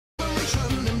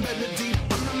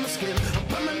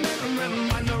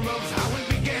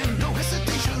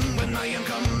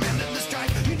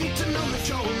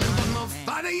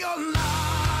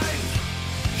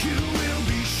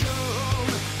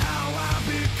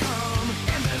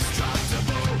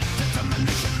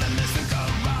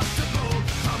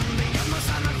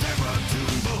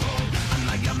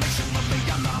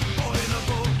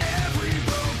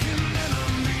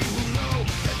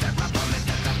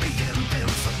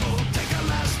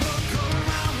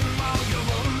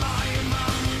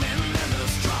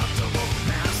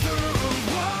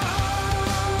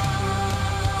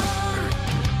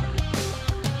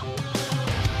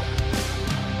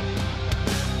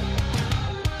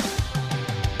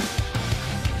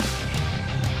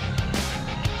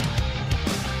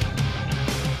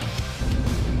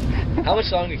How much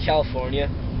longer to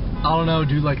California? I don't know,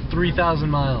 dude, like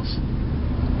 3,000 miles.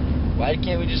 Why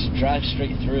can't we just drive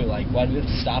straight through? Like, why do we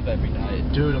have to stop every night?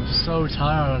 Dude, I'm so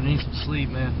tired. I need some sleep,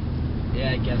 man.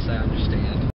 Yeah, I guess I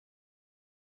understand.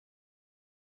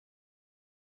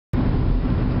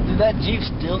 Dude, that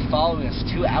Jeep's still following us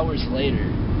 2 hours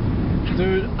later.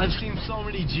 Dude, I've seen so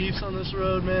many Jeeps on this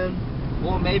road, man.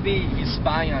 Well, maybe he's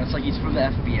spying on us like he's from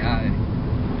the FBI.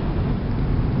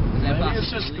 Is that Maybe it's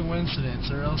just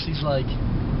coincidence, or else he's like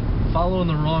following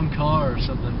the wrong car or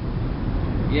something.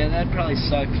 Yeah, that'd probably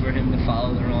suck for him to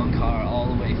follow the wrong car all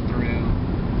the way through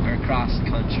or across the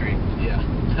country. Yeah,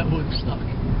 that would suck.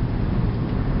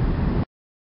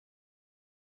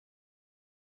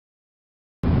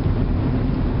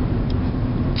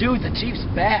 Dude, the Jeep's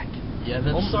back. Yeah,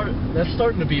 that's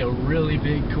starting to be a really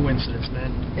big coincidence, man.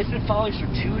 It's been following us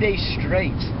for 2 days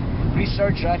straight. When we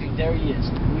start driving, there he is.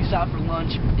 When we stop for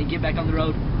lunch and get back on the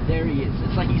road, there he is.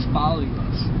 It's like he's following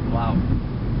us. Wow.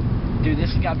 Dude, this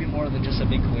has got to be more than just a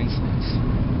big coincidence.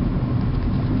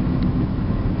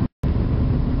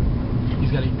 He's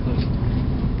got to get close.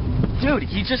 Dude,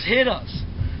 he just hit us.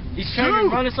 He's trying to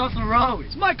run us off the road.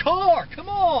 It's my car. Come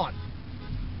on.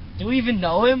 Do we even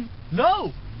know him?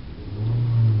 No.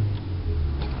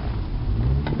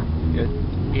 Good.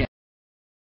 Yeah.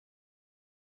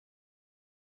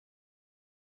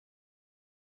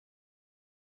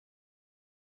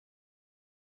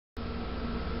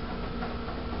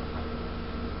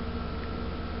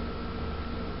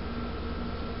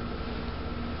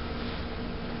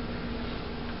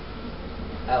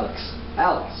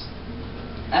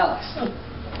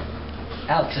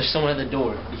 Alex, there's someone at the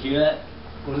door. You hear that?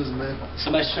 What is it, man?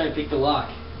 Somebody's trying to pick the lock.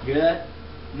 You hear that?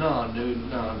 No, dude,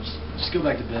 no. Just go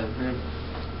back to bed, man.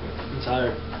 I'm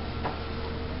tired.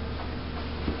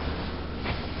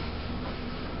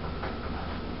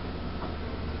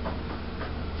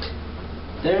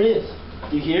 There it is.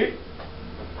 Do you hear it?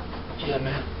 Yeah,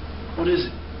 man. What is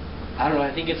it? I don't know.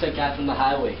 I think it's that guy from the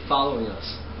highway following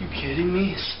us. You kidding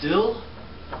me? Still?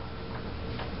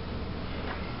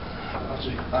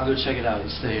 I'll go check it out. You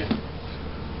stay here.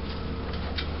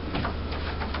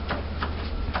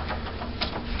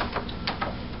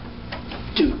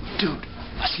 Dude,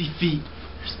 I see feet.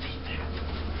 There's feet there.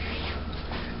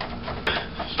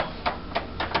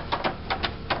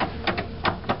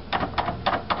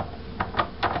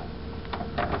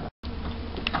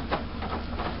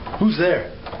 Who's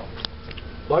there?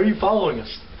 Why are you following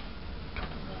us?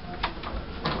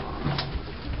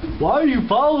 Why are you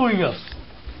following us?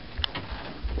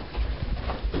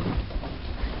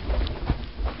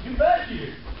 Get back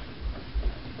here!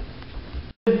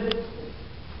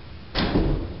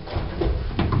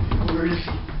 Where is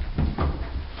he?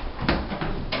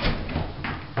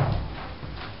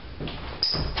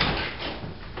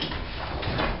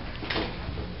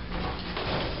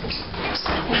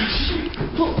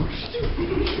 Oh, shoot!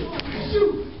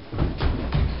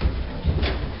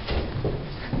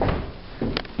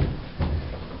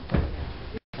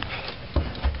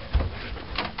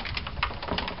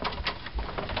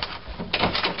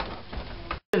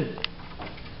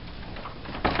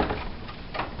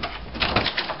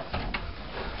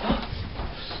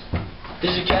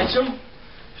 Did you catch him?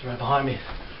 He's right behind me.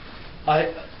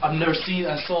 I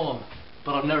saw him,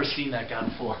 but I've never seen that guy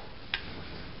before.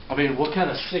 I mean, what kind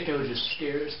of sicko just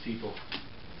scares people?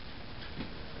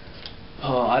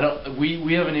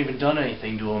 We haven't even done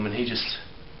anything to him, and he's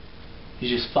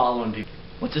just following people.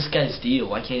 What's this guy's deal?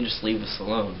 Why can't he just leave us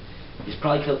alone? He's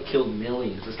probably killed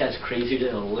millions. This guy's crazier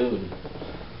than a loon.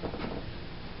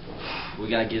 We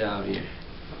gotta get out of here.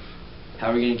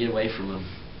 How are we gonna get away from him?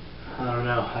 I don't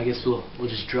know. I guess we'll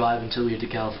just drive until we get to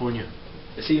California.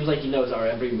 It seems like he knows our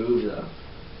every move, though.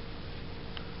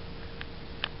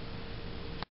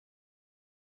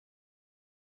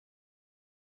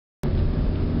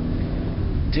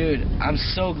 Dude, I'm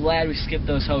so glad we skipped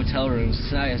those hotel rooms.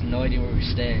 This guy has no idea where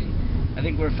we're staying. I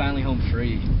think we're finally home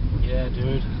free. Yeah,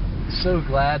 dude. So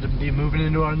glad to be moving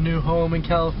into our new home in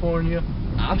California.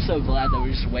 I'm so glad that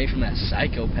we're just away from that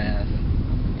psychopath.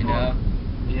 You know?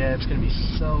 Yeah, it's gonna be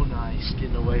so nice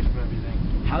getting away from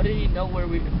everything. How did he know where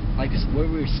we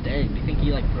were staying? Do you think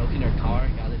he broke in our car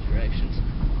and got the directions?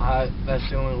 That's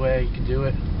the only way you can do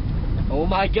it. Oh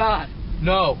my God!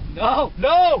 No! No!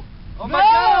 No! Oh my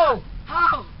God!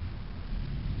 How?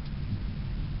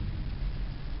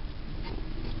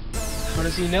 How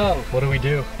does he know? What do we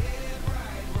do?